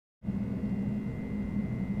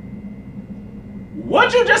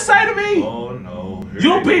What'd you just say to me? Oh no.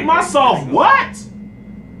 You beat my soft what?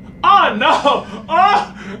 Oh no!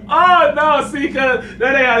 Oh no! See, cause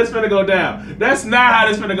that ain't how this finna go down. That's not how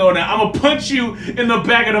this finna go down. I'ma punch you in the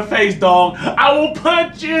back of the face, dog. I will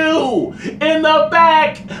punch you in the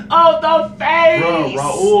back of the face. Bro,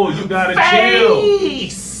 Raul, you gotta chill.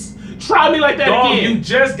 Try me like that dog, again. You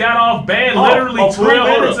just got off band literally 2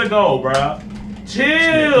 minutes ago, bro.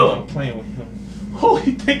 Chill. I'm playing with him. Who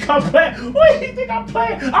you think I'm playing? Who you think I'm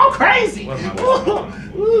playing? I'm crazy. You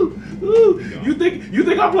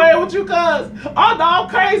think I'm playing with you, cuz? Oh no, I'm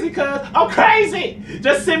crazy, cuz. I'm crazy.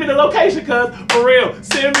 Just send me the location, cuz. For real,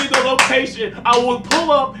 send me the location. I will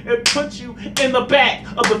pull up and put you in the back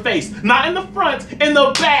of the face. Not in the front, in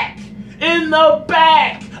the back. In the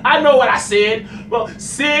back. I know what I said. Well,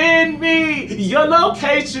 send me your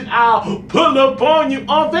location. I'll pull up on you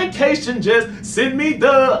on vacation. Just send me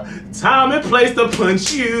the time and place to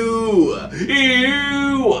punch you.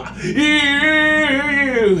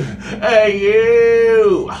 Hey,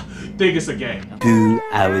 you. Think it's a game. 2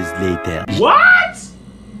 hours later. What?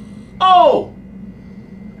 Oh.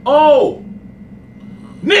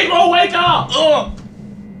 Negro, wake up.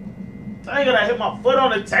 Dang it, I hit my foot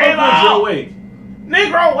on the table.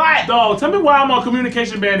 Negro, what? Dog, tell me why I'm on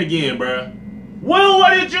communication band again, bruh. Well,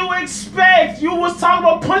 what did you expect? You was talking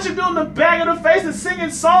about punching you in the back of the face and singing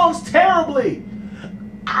songs terribly.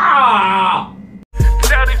 Ah!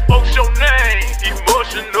 Tell these folks your name,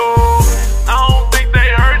 emotional. I don't think they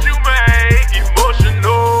heard you, man.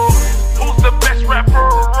 Emotional. Who's the best rapper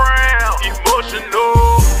around?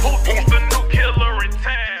 Emotional. Who's the new killer in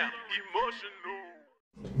town? Emotional.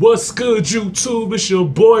 What's good, YouTube? It's your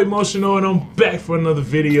boy Emotional, and I'm back for another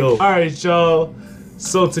video. Alright, y'all.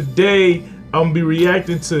 So today, I'm gonna be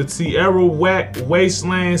reacting to Tierra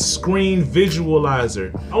Wasteland Screen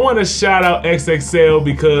Visualizer. I want to shout out XXL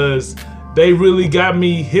because they really got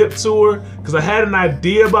me hip to her, because I had an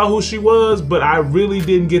idea about who she was, but I really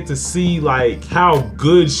didn't get to see like how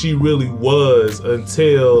good she really was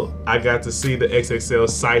until I got to see the XXL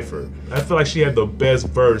cipher. I feel like she had the best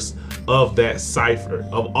verse of that cipher,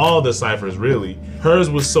 of all the ciphers really. Hers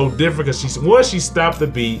was so different because she stopped the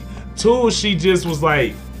beat. 2, she just was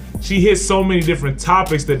like, she hit so many different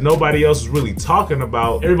topics that nobody else was really talking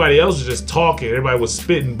about. Everybody else was just talking. Everybody was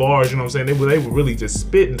spitting bars, you know what I'm saying? They were really just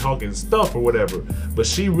spitting, talking stuff or whatever. But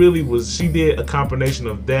she really was, she did a combination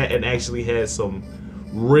of that and actually had some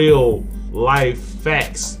real life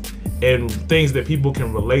facts and things that people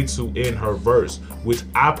can relate to in her verse, which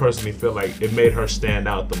I personally feel like it made her stand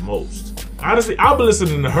out the most. Honestly, I've been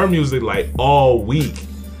listening to her music like all week.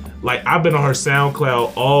 Like I've been on her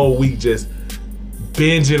SoundCloud all week just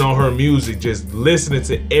binging on her music, just listening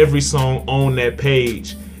to every song on that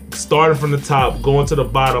page, starting from the top, going to the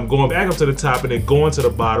bottom, going back up to the top, and then going to the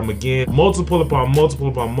bottom again, multiple upon multiple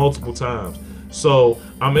upon multiple times. So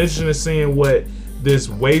I'm interested in seeing what this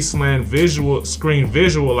Wasteland screen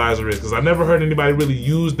visualizer is, because I never heard anybody really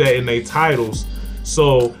use that in their titles.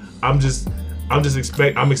 So I'm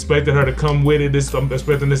expecting her to come with it. I'm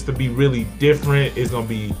expecting this to be really different. It's gonna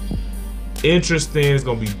be interesting. It's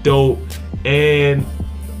gonna be dope. And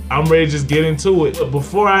I'm ready to just get into it. But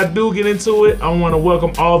before I do get into it, I want to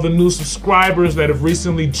welcome all the new subscribers that have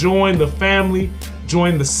recently joined the family,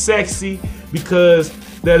 joined the sexy, because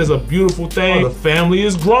that is a beautiful thing. The family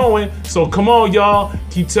is growing, so come on, y'all.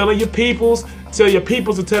 Keep telling your peoples, tell your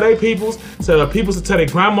peoples to tell their peoples, tell their peoples to tell their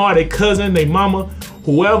grandma, their cousin, their mama,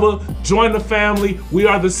 whoever. Join the family. We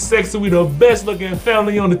are the sexy, we the best looking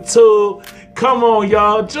family on the tube. Come on,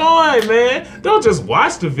 y'all, join, man. Don't just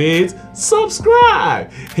watch the vids,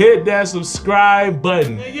 subscribe. Hit that subscribe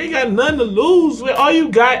button. Man, you ain't got nothing to lose. All you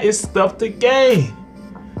got is stuff to gain.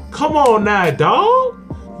 Come on now, dog.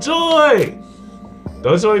 Join.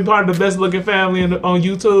 Don't you want to be part of the best looking family on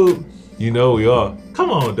YouTube? You know we are.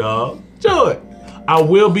 Come on, dog. Join. I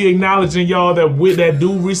will be acknowledging y'all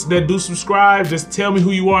that do subscribe. Just tell me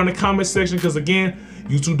who you are in the comment section, because again,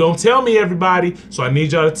 YouTube don't tell me everybody, so I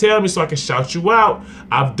need y'all to tell me so I can shout you out.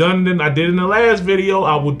 I've done it, I did it in the last video.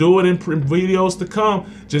 I will do it in videos to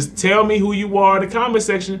come. Just tell me who you are in the comment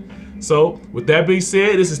section. So with that being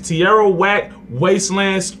said, this is Tierra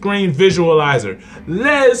Wasteland Screen Visualizer.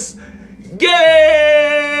 Let's get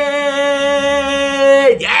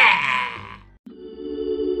it! Yeah!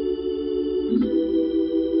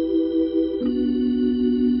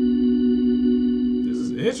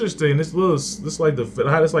 Interesting. It's a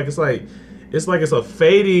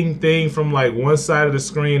fading thing from like one side of the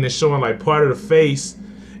screen that's showing like part of the face,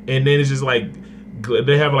 and then it's just like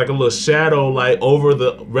they have like a little shadow like over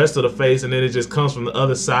the rest of the face, and then it just comes from the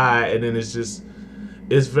other side, and then it's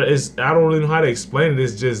I don't really know how to explain it.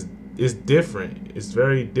 It's just it's different. It's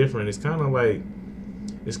very different. It's kind of like,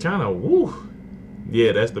 it's kind of woo.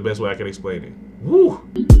 Yeah, that's the best way I can explain it. Woo.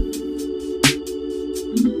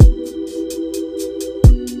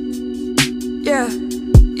 Yeah,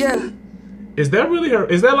 yeah. Is that really her?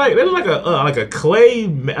 Is that like a clay?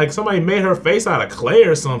 Like somebody made her face out of clay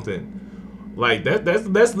or something? Like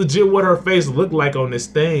that's legit what her face looked like on this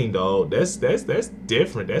thing, dog. That's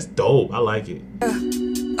different. That's dope. I like it.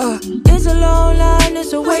 It's a long line.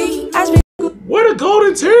 It's a way. Where the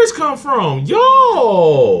golden tears come from?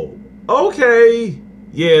 Yo. Okay.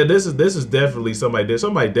 Yeah, this is definitely somebody did.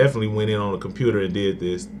 Somebody definitely went in on a computer and did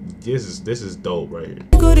this. This is dope right here.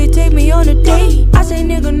 Could it take me on a date? I say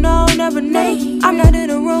nigga no, never nay. I'm not in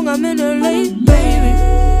the wrong, I'm in the late, baby.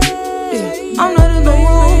 Yeah. I'm not in the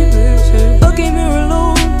wrong. Look at me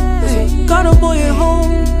alone. Got a boy at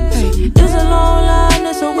home. It's a long line,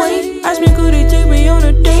 it's a wait. Ask me could it take me on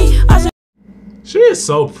a date? I say she is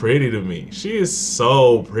so pretty to me. She is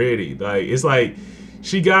so pretty. Like it's like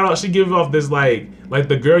she gives off this like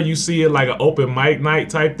the girl you see at like an open mic night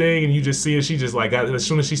type thing, and you just see her. She just like as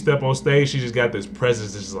soon as she step on stage, she just got this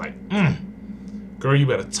presence. It's just like, girl, you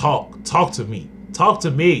better talk to me. Talk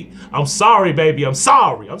to me. I'm sorry, baby. I'm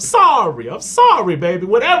sorry. I'm sorry. I'm sorry, baby.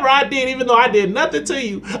 Whatever I did, even though I did nothing to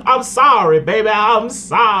you, I'm sorry, baby. I'm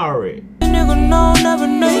sorry. Nigga, no, never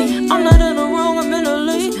nay. I'm not in the wrong. I'm in the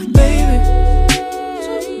lead, baby.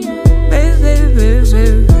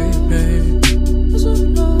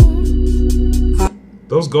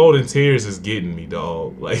 Those golden tears is getting me,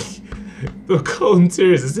 dog. Like, the golden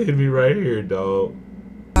tears is hitting me right here, dog.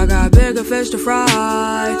 I got bigger fish to fry.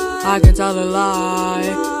 I can tell a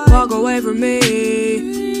lie. Walk away from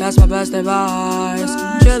me. That's my best advice.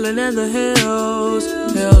 Chilling in the hills.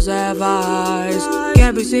 Hills have eyes.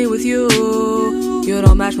 Can't be seen with you. You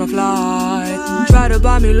don't match my fly. Try to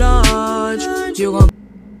buy me lunch. You gon'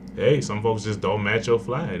 Hey, some folks just don't match your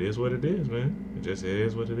fly. It is what it is, man. It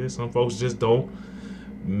is what it is. Some folks just don't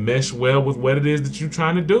mesh well with what it is that you're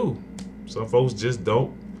trying to do. Some folks just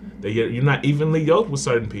don't. You're not evenly yoked with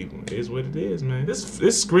certain people. It is what it is, man.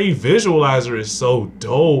 This screen visualizer is so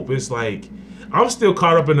dope. It's like I'm still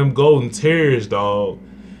caught up in them golden tears, dog.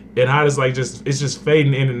 And how it's like it's just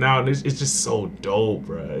fading in and out. And it's just so dope,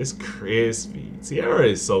 bro. It's crispy. Tierra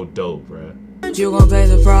is so dope, bro. You gon' pay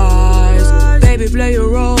the price. Baby, play your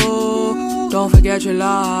role. Don't forget your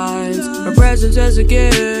lines. My presence is a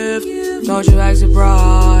gift. Don't you act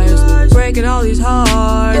surprised. Breaking all these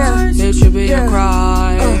hearts. It should be a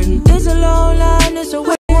crime. It's a long line. It's a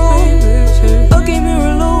way. Okay,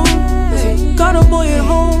 mirror alone. Got a boy at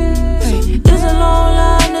home. It's a long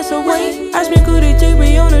line. It's a way. Ask me could it take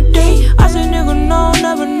me on a date? I say nigga no,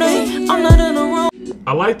 never nay. I'm not in the wrong.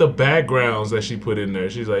 I like the backgrounds that she put in there.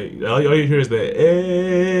 She's like, all you hear is that,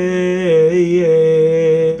 hey,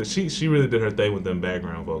 yeah. She really did her thing with them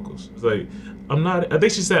background vocals. It's like, I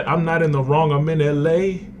think she said, I'm not in the wrong, I'm in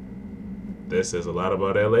LA. That says a lot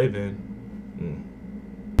about LA then.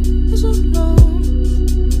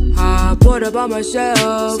 I put up by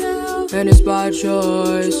myself, and it's by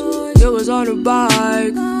choice. You was on a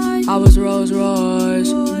bike, I was Rolls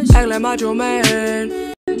Royce. Act like Macho Man.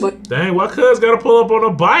 Dang, why cuz gotta pull up on a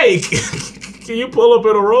bike? Can you pull up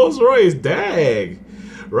in a Rolls Royce? Dang.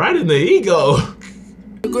 Right in the ego.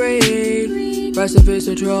 Green, rest in peace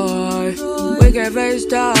to Troy. We can't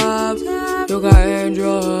FaceTime, you got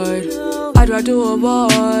Android. I try to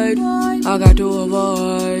avoid, I got to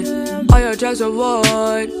avoid. All your texts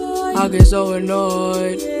avoid, I get so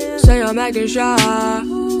annoyed. Say I'm acting shy,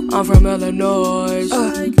 I'm from Illinois.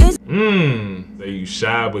 Say you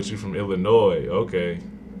shy, but you from Illinois. Okay.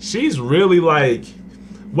 She's really like,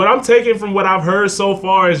 what I'm taking from what I've heard so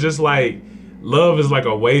far is just like, love is like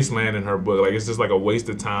a wasteland in her book. Like it's just like a waste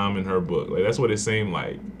of time in her book. Like that's what it seemed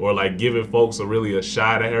like. Or like giving folks a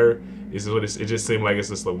shot at her. It just seemed like it's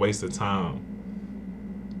just a waste of time.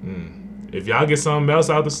 If y'all get something else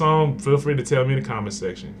out the song, feel free to tell me in the comment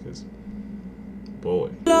section. Cause boy.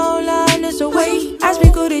 Long line is away. Ask me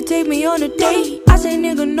could it take me on a date? I say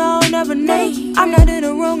nigga no, never nay. I'm not in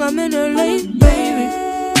the wrong, I'm in the late, baby.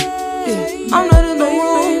 I'm not in the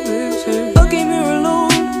wrong. Okay, mirror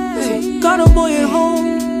alone. Got a boy at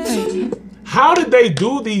home. How did they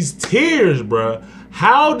do these tears, bruh?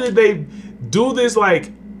 How did they do this?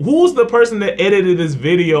 Like, who's the person that edited this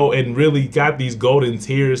video and really got these golden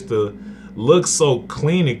tears to look so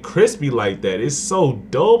clean and crispy like that? It's so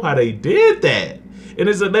dope how they did that. And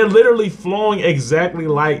they're literally flowing exactly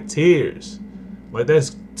like tears. Like,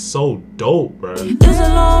 that's so dope, bro. It's a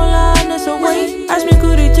long line, it's a way. Ask me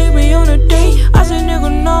could it take me on a date? I say nigga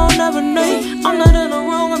no, never nay. I'm not in the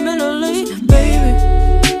wrong, I'm in the lead, baby.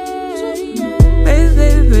 Baby,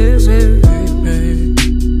 baby, baby.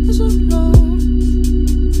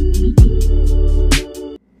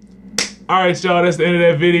 right, y'all, that's the end of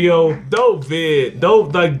that video. Dope vid.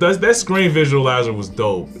 Dope, like that screen visualizer was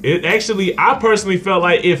dope. It actually, I personally felt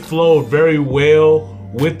like it flowed very well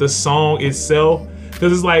with the song itself.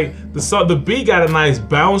 Cause it's like the beat got a nice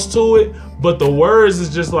bounce to it, but the words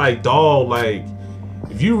is just like, dog, like,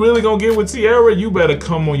 if you really gonna get with Tierra, you better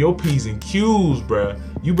come on your P's and Q's, bruh.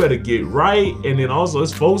 You better get right, and then also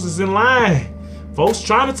it's folks is in line. Folks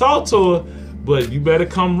trying to talk to her, but you better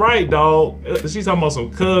come right, dog. She's talking about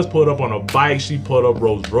some cuz pulled up on a bike, she pulled up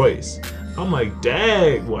Rolls Royce. I'm like,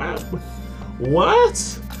 dang, what?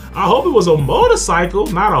 I hope it was a motorcycle,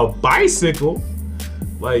 not a bicycle.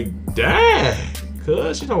 Like, dang.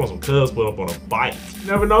 Cuz, she talking about some cuz pulled up on a bike. You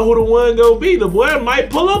never know who the one gonna be. The boy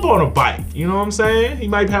might pull up on a bike. You know what I'm saying? He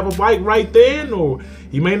might have a bike right then, or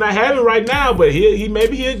he may not have it right now, but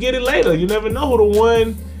maybe he'll get it later. You never know who the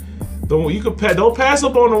one. Don't pass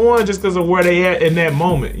up on the one just because of where they at in that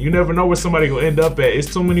moment. You never know where somebody gonna end up at.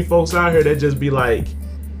 It's too many folks out here that just be like,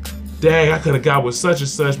 dang, I could have got with such and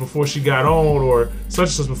such before she got on, or such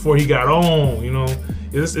and such before he got on. You know,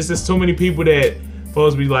 it's just too many people that.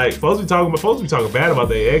 Folks be talking bad about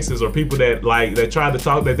their exes, or people that they tried to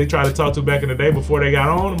talk to back in the day before they got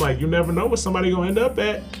on. I'm like, you never know where somebody gonna end up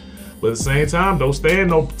at. But at the same time, don't stay in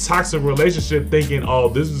no toxic relationship thinking, oh,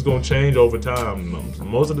 this is gonna change over time. No,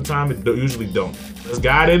 most of the time, it usually don't. There's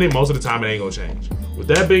God in it. Most of the time, it ain't gonna change. With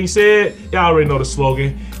that being said, y'all already know the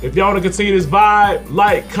slogan. If y'all wanna continue this vibe,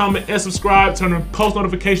 like, comment, and subscribe. Turn on post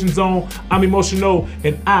notifications on. I'm Emotional,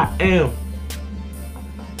 and I am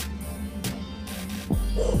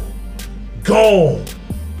gone.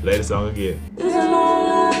 Play the song again. It's a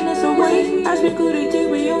long line, it's a wait. Ask me could they take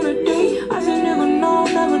me on a date? I said never know,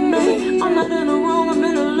 never know. I'm not in a room.